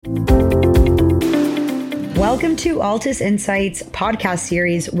Welcome to Altus Insights podcast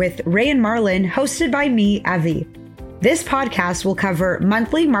series with Ray and Marlon, hosted by me, Avi. This podcast will cover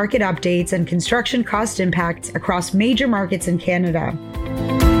monthly market updates and construction cost impacts across major markets in Canada.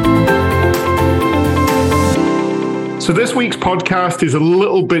 So this week's podcast is a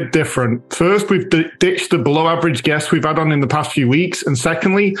little bit different. First, we've ditched the below average guests we've had on in the past few weeks. And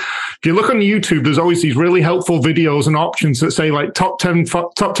secondly, if you look on YouTube, there's always these really helpful videos and options that say like top 10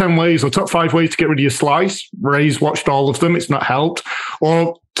 ways or top 5 ways to get rid of your slice. Ray's watched all of them. It's not helped.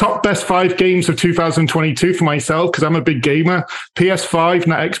 Or top best 5 games of 2022 for myself, because I'm a big gamer. PS5,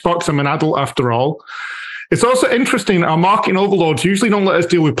 not Xbox. I'm an adult after all. It's also interesting, our marketing overlords usually don't let us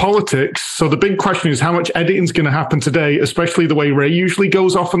deal with politics. So the big question is how much editing is going to happen today, especially the way Ray usually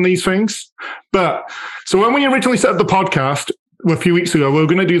goes off on these things. So when we originally set up the podcast a few weeks ago, we were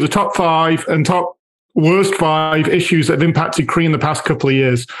going to do the top 5 and top worst 5 issues that have impacted CRE in the past couple of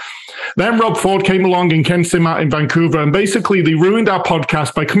years. Then Rob Ford came along and Ken Simat in Vancouver, and basically they ruined our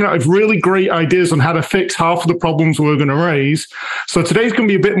podcast by coming out with really great ideas on how to fix half of the problems we were going to raise. So today's going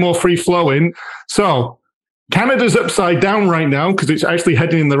to be a bit more free-flowing. So Canada's upside down right now because it's actually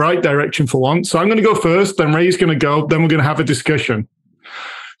heading in the right direction for once. So I'm going to go first, then Ray's going to go, then we're going to have a discussion.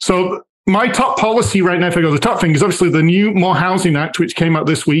 So my top policy right now, if I go the top thing, is obviously the new More Housing Act, which came out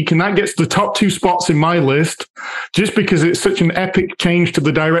this week, and that gets the top 2 spots in my list just because it's such an epic change to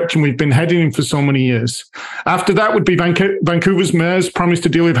the direction we've been heading in for so many years. After that would be Vancouver's mayor's promise to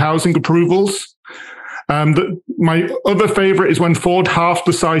deal with housing approvals. My other favorite is when Ford halved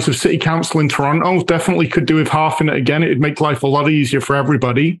the size of City Council in Toronto. Definitely could do with halving it again. It'd make life a lot easier for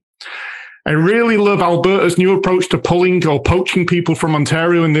everybody. I really love Alberta's new approach to pulling or poaching people from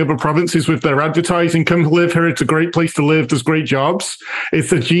Ontario and the other provinces with their advertising. Come live here. It's a great place to live. There's great jobs.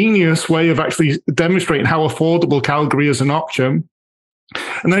 It's a genius way of actually demonstrating how affordable Calgary is an option.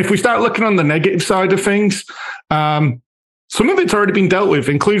 And then if we start looking on the negative side of things, some of it's already been dealt with,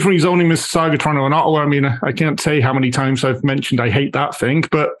 including rezoning Mississauga, Toronto, and Ottawa. I mean, I can't say how many times I've mentioned I hate that thing,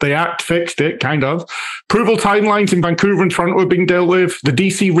 but the Act fixed it, kind of. Approval timelines in Vancouver and Toronto are being dealt with. The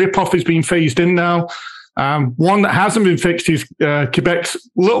DC ripoff is being phased in now. One that hasn't been fixed is Quebec's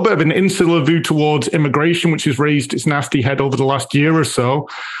little bit of an insular view towards immigration, which has raised its nasty head over the last year or so.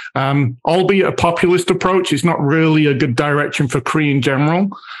 Albeit a populist approach, it's not really a good direction for CRE in general.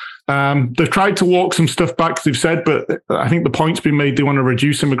 They've tried to walk some stuff back, as they've said, but I think the point's been made they want to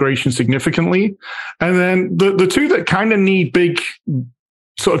reduce immigration significantly. And then the two that kind of need big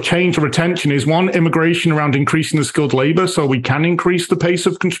sort of change or attention is one, immigration around increasing the skilled labor so we can increase the pace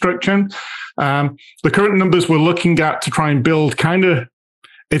of construction. The current numbers we're looking at to try and build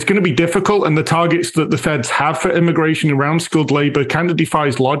it's going to be difficult, and the targets that the feds have for immigration around skilled labor kind of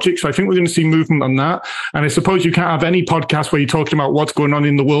defies logic. So I think we're going to see movement on that. And I suppose you can't have any podcast where you're talking about what's going on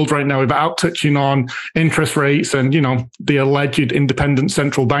in the world right now without touching on interest rates and, the alleged independent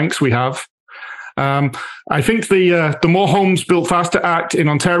central banks we have. I think the More Homes Built Faster Act in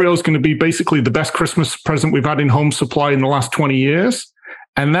Ontario is going to be basically the best Christmas present we've had in home supply in the last 20 years.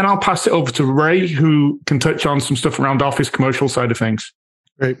 And then I'll pass it over to Ray, who can touch on some stuff around office commercial side of things.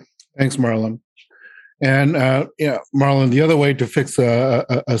 Great. Thanks, Marlon. And Marlon, the other way to fix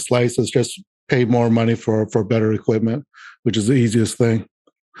a slice is just pay more money for better equipment, which is the easiest thing.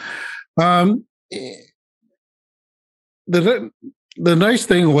 The nice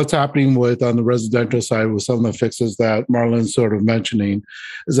thing of what's happening on the residential side with some of the fixes that Marlon's sort of mentioning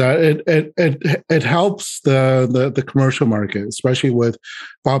is that it helps the commercial market, especially with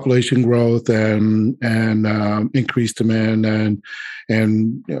population growth and increased demand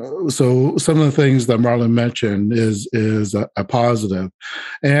and so some of the things that Marlon mentioned is a positive.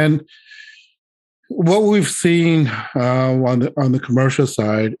 And what we've seen on the commercial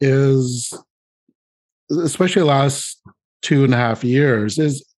side is, especially the last 2.5 years,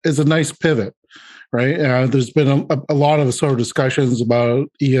 is a nice pivot, right? There's been a lot of sort of discussions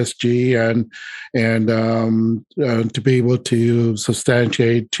about ESG and to be able to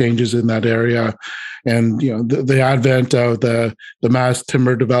substantiate changes in that area, and the advent of the mass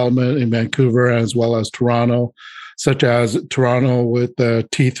timber development in Vancouver as well as Toronto, such as Toronto with the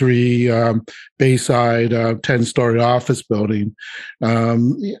T3 Bayside 10-story office building. There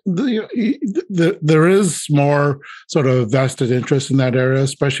is more sort of vested interest in that area,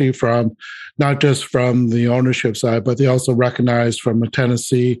 especially from not just from the ownership side, but they also recognize from a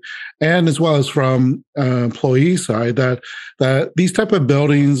tenancy and as well as from employee side that these type of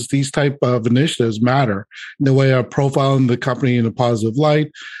buildings, these type of initiatives matter in the way of profiling the company in a positive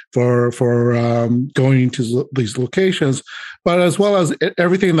light for going to these locations, but as well as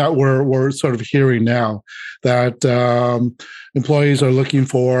everything that we're sort of hearing now, that employees are looking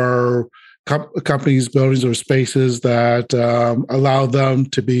for companies, buildings, or spaces that allow them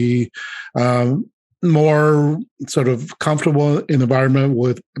to be more sort of comfortable in the environment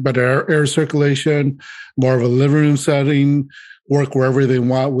with better air circulation, more of a living room setting, work wherever they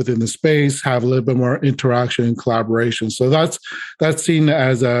want within the space, have a little bit more interaction and collaboration. So that's seen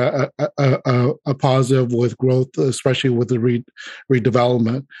as a positive with growth, especially with the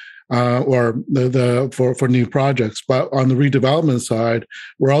redevelopment. Or for new projects. But on the redevelopment side,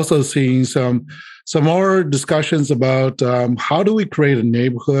 we're also seeing some more discussions about how do we create a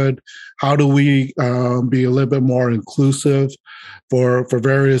neighborhood? How do we be a little bit more inclusive for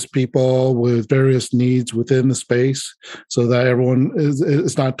various people with various needs within the space, so that everyone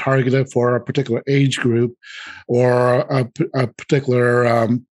is not targeted for a particular age group or a particular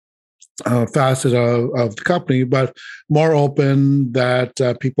facet of the company, but more open, that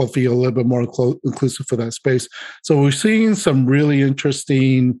people feel a little bit more inclusive for that space. So we're seeing some really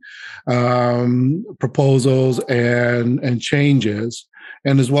interesting proposals and changes,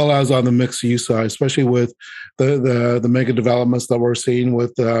 and as well as on the mixed use side, especially with the mega developments that we're seeing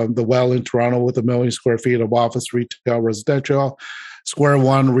with the Well in Toronto with 1 million square feet of office, retail, residential. Square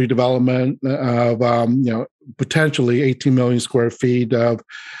One redevelopment of potentially 18 million square feet of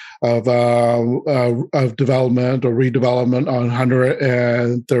development or redevelopment on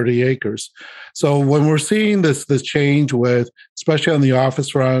 130 acres. So when we're seeing this change with, especially on the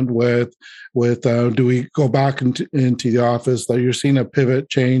office front, with do we go back into the office, that you're seeing a pivot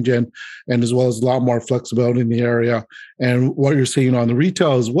change and as well as a lot more flexibility in the area. And what you're seeing on the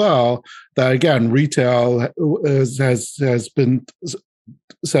retail as well, that again, retail has been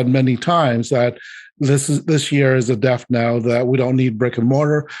said many times that this year is a death knell, that we don't need brick and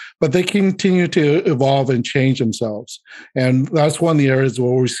mortar, but they continue to evolve and change themselves. And that's one of the areas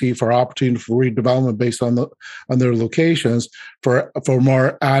where we see for opportunity for redevelopment based on their locations for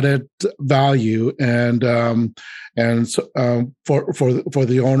more added value and for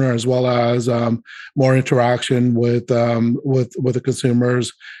the owner, as well as more interaction with the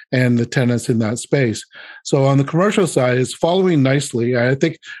consumers and the tenants in that space. So on the commercial side, it's following nicely. I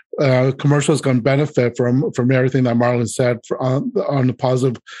think commercial is going to benefit from everything that Marlon said on the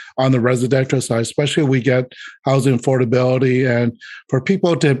positive on the residential side, especially we get housing affordability and for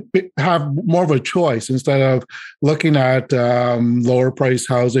people to have more of a choice instead of looking at lower price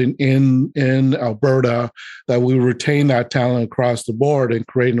housing in Alberta, that we retain that talent across the board and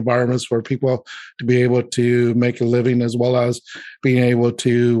create environments for people to be able to make a living, as well as being able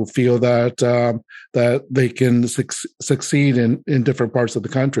to feel that that they can succeed in different parts of the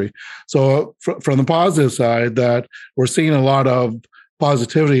country. So from the positive side, that we're seeing a lot of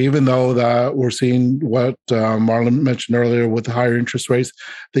positivity, even though that we're seeing what Marlon mentioned earlier with the higher interest rates,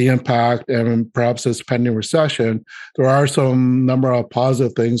 the impact, and perhaps this pending recession, there are some number of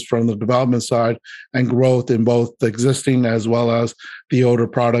positive things from the development side and growth in both the existing as well as the older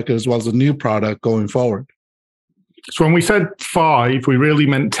product, as well as the new product going forward. So when we said 5, we really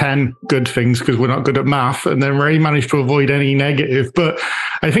meant 10 good things because we're not good at math, and then Ray managed to avoid any negative. But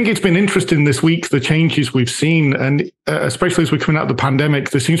I think it's been interesting this week, the changes we've seen, and especially as we're coming out of the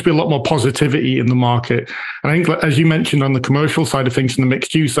pandemic, there seems to be a lot more positivity in the market. And I think, as you mentioned, on the commercial side of things in the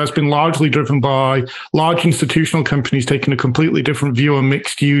mixed use, that's been largely driven by large institutional companies taking a completely different view on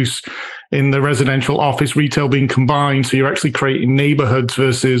mixed use in the residential, office, retail being combined. So you're actually creating neighborhoods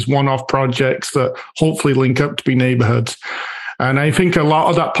versus one-off projects that hopefully link up to be neighborhoods. And I think a lot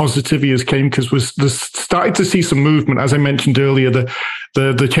of that positivity has came because we're starting to see some movement. As I mentioned earlier,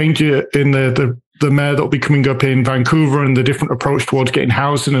 the change in the mayor that will be coming up in Vancouver and the different approach towards getting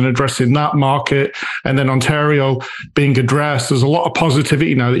housing and addressing that market, and then Ontario being addressed. There's a lot of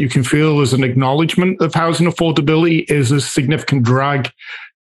positivity now that you can feel as an acknowledgement of housing affordability is a significant drag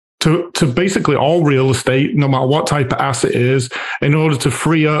to basically all real estate, no matter what type of asset it is, in order to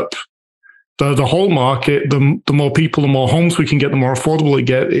free up the whole market. The more people, the more homes we can get, the more affordable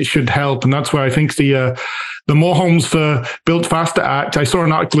it should help. And that's why I think the more homes for Build Faster Act, I saw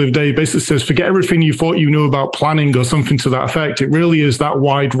an article the other day, basically says, forget everything you thought you knew about planning or something to that effect. It really is that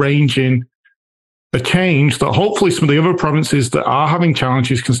wide ranging a change that hopefully some of the other provinces that are having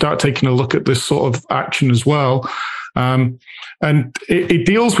challenges can start taking a look at this sort of action as well. And it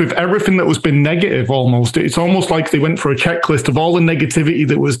deals with everything that was been negative almost. It's almost like they went for a checklist of all the negativity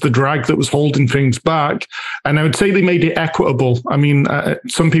that was the drag that was holding things back. And I would say they made it equitable. I mean,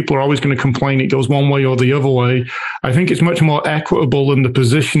 some people are always going to complain it goes one way or the other way. I think it's much more equitable than the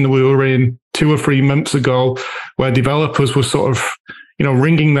position that we were in 2 or 3 months ago, where developers were sort of,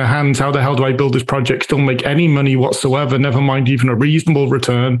 wringing their hands. How the hell do I build this project, still make any money whatsoever, never mind even a reasonable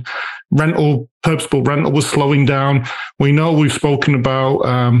return? Purposeful rental was slowing down. We know we've spoken about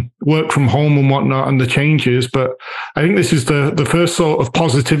work from home and whatnot and the changes, but I think this is the first sort of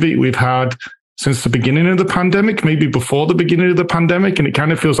positivity we've had since the beginning of the pandemic, maybe before the beginning of the pandemic. And it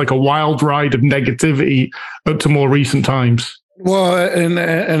kind of feels like a wild ride of negativity up to more recent times. Well,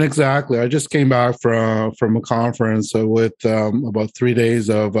 and exactly. I just came back from a conference with about 3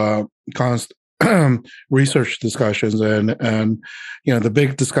 days of research discussions, and the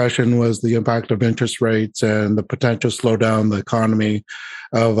big discussion was the impact of interest rates and the potential slowdown the economy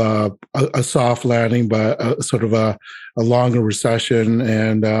of a soft landing, but sort of a longer recession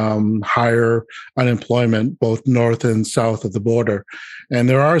and higher unemployment both north and south of the border. And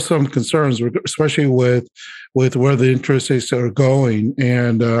there are some concerns, especially with where the interest rates are going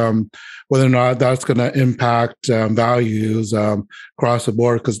and whether or not that's going to impact values across the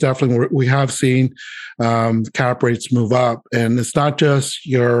board. Because definitely we have seen cap rates move up, and it's not just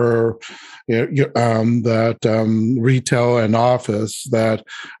your retail and office that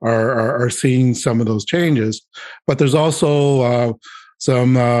are seeing some of those changes, but there's also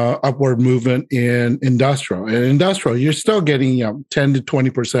some upward movement in industrial. And industrial, you're still getting 10 to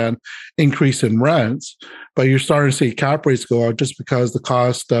 20% increase in rents, but you're starting to see cap rates go up just because the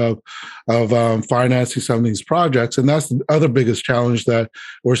cost of financing some of these projects. And that's the other biggest challenge that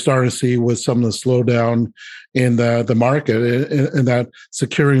we're starting to see with some of the slowdown in the market, in that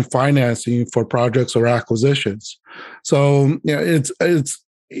securing financing for projects or acquisitions. So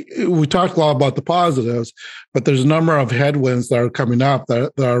we talked a lot about the positives, but there's a number of headwinds that are coming up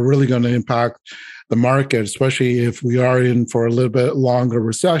that are really going to impact the market, especially if we are in for a little bit longer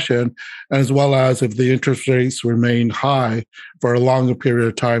recession, as well as if the interest rates remain high for a longer period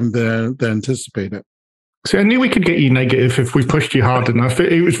of time than anticipated. See, I knew we could get you negative if we pushed you hard enough.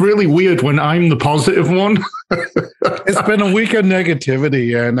 It was really weird when I'm the positive one. It's been a week of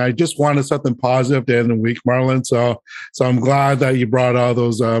negativity, and I just wanted something positive to end the week, Marlon. So I'm glad that you brought all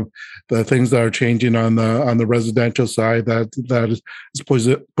those the things that are changing on the residential side that is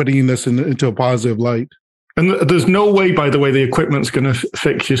putting this into a positive light. And there's no way, by the way, the equipment's going to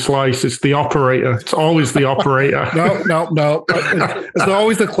fix your slice. It's the operator. It's always the operator. No. It's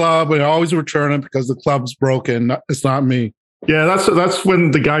always the club, and I always return it because the club's broken. It's not me. Yeah, that's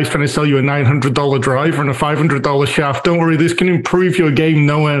when the guy's trying to sell you a $900 driver and a $500 shaft. Don't worry, this can improve your game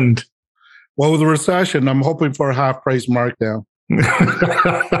no end. Well, with the recession, I'm hoping for a half-price markdown.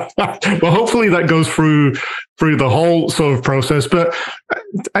 Well, hopefully that goes through the whole sort of process. But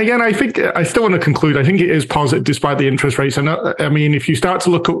again, I think I still want to conclude. I think it is positive despite the interest rates. And I mean, if you start to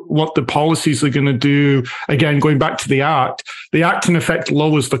look at what the policies are going to do, again, going back to the Act in effect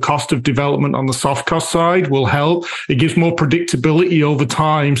lowers the cost of development on the soft cost side, will help. It gives more predictability over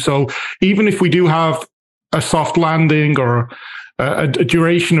time. So even if we do have a soft landing or a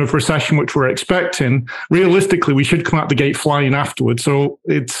duration of recession, which we're expecting, realistically, we should come out the gate flying afterwards. So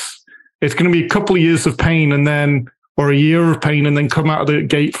it's going to be a couple of years of pain or a year of pain and then come out of the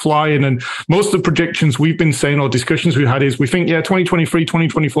gate flying. And most of the predictions we've been saying or discussions we've had is we think, 2023,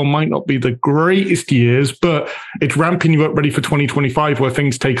 2024 might not be the greatest years, but it's ramping you up ready for 2025 where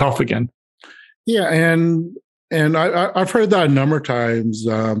things take off again. Yeah. And I've heard that a number of times,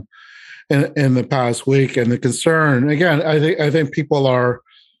 in the past week, and the concern again, I think people are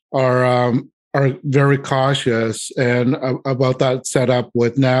very cautious and about that setup.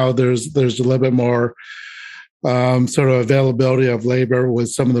 With now, there's a little bit more sort of availability of labor with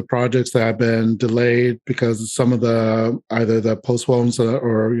some of the projects that have been delayed because of some of either the postpones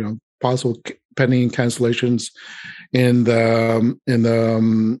or possible pending cancellations in the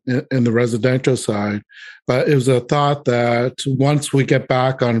residential side. But it was a thought that once we get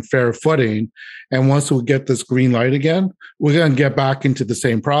back on fair footing and once we get this green light again, we're going to get back into the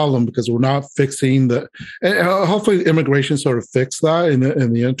same problem because we're not fixing hopefully immigration sort of fix that in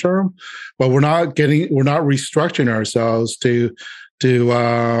the interim, but we're not restructuring ourselves to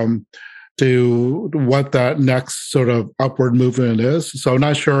what that next sort of upward movement is. So I'm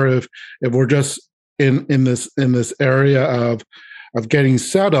not sure if we're just in this area of getting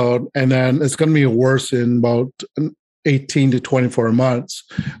settled, and then it's going to be worse in about 18 to 24 months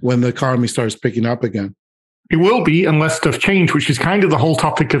when the economy starts picking up again. It will be unless stuff change, which is kind of the whole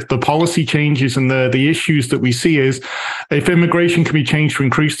topic of the policy changes and the issues that we see is if immigration can be changed to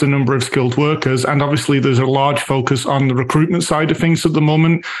increase the number of skilled workers. And obviously there's a large focus on the recruitment side of things at the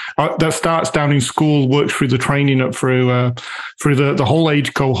moment. That starts down in school, works through the training up through the whole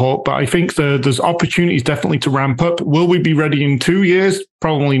age cohort. But I think there's opportunities definitely to ramp up. Will we be ready in 2 years?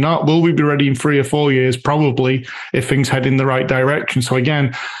 Probably not. Will we be ready in 3 or 4 years? Probably, if things head in the right direction. So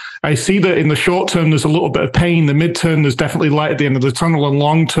again, I see that in the short term, there's a little bit of pain. The midterm, there's definitely light at the end of the tunnel. And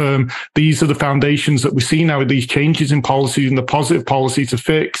long term, these are the foundations that we see now with these changes in policy and the positive policy to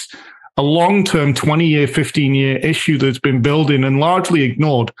fix a long-term 20-year, 15-year issue that's been building and largely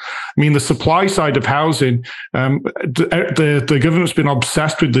ignored. I mean, the supply side of housing, the government's been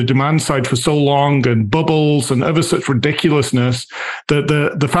obsessed with the demand side for so long and bubbles and other such ridiculousness that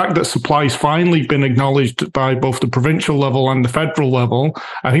the fact that supply's finally been acknowledged by both the provincial level and the federal level,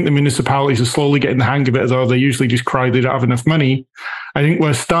 I think the municipalities are slowly getting the hang of it, although they usually just cry they don't have enough money. I think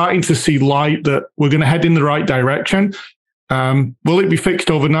we're starting to see light that we're going to head in the right direction. Will it be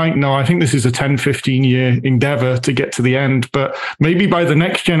fixed overnight? No, I think this is a 10, 15-year endeavor to get to the end. But maybe by the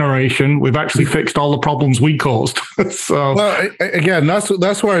next generation, we've actually fixed all the problems we caused. So, well, again, that's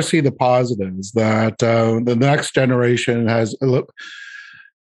where I see the positives, that the next generation has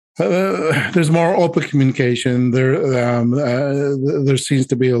there's more open communication. There seems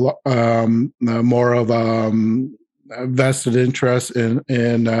to be a lot more of vested interest in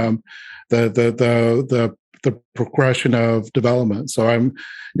the progression of development. So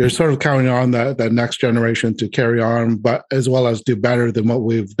you're sort of counting on that next generation to carry on, but as well as do better than what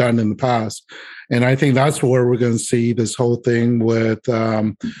we've done in the past. And I think that's where we're going to see this whole thing with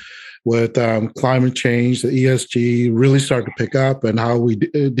climate change, the ESG really start to pick up, and how we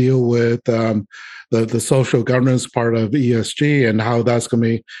deal with the social governance part of ESG, and how that's going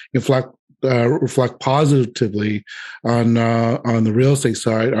to reflect positively on the real estate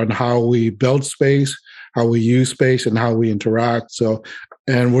side, on how we build space, how we use space, and how we interact. So,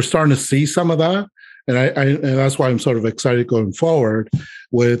 and we're starting to see some of that, and that's why I'm sort of excited going forward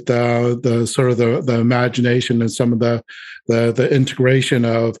with the sort of the imagination and some of the integration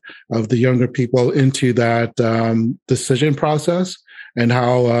of the younger people into that decision process, and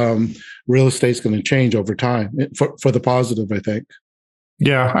how real estate's going to change over time for the positive, I think.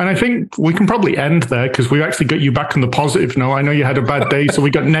 Yeah, and I think we can probably end there because we actually got you back on the positive note. I know you had a bad day, so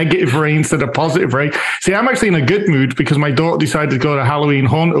we got negative Ray instead of positive Ray. See, I'm actually in a good mood because my daughter decided to go to Halloween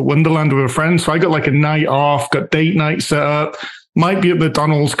Hunt at Wonderland with her friends. So I got like a night off, got date night set up. Might be at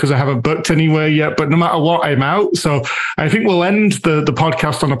McDonald's because I haven't booked anywhere yet, but no matter what, I'm out. So I think we'll end the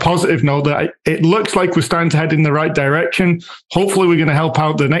podcast on a positive note that it looks like we're starting to head in the right direction. Hopefully we're going to help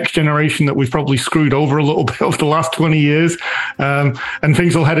out the next generation that we've probably screwed over a little bit over the last 20 years. And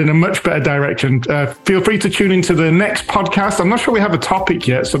things will head in a much better direction. Feel free to tune into the next podcast. I'm not sure we have a topic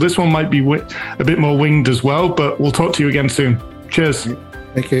yet, so this one might be a bit more winged as well, but we'll talk to you again soon. Cheers.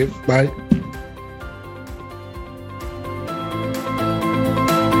 Thank you. Bye.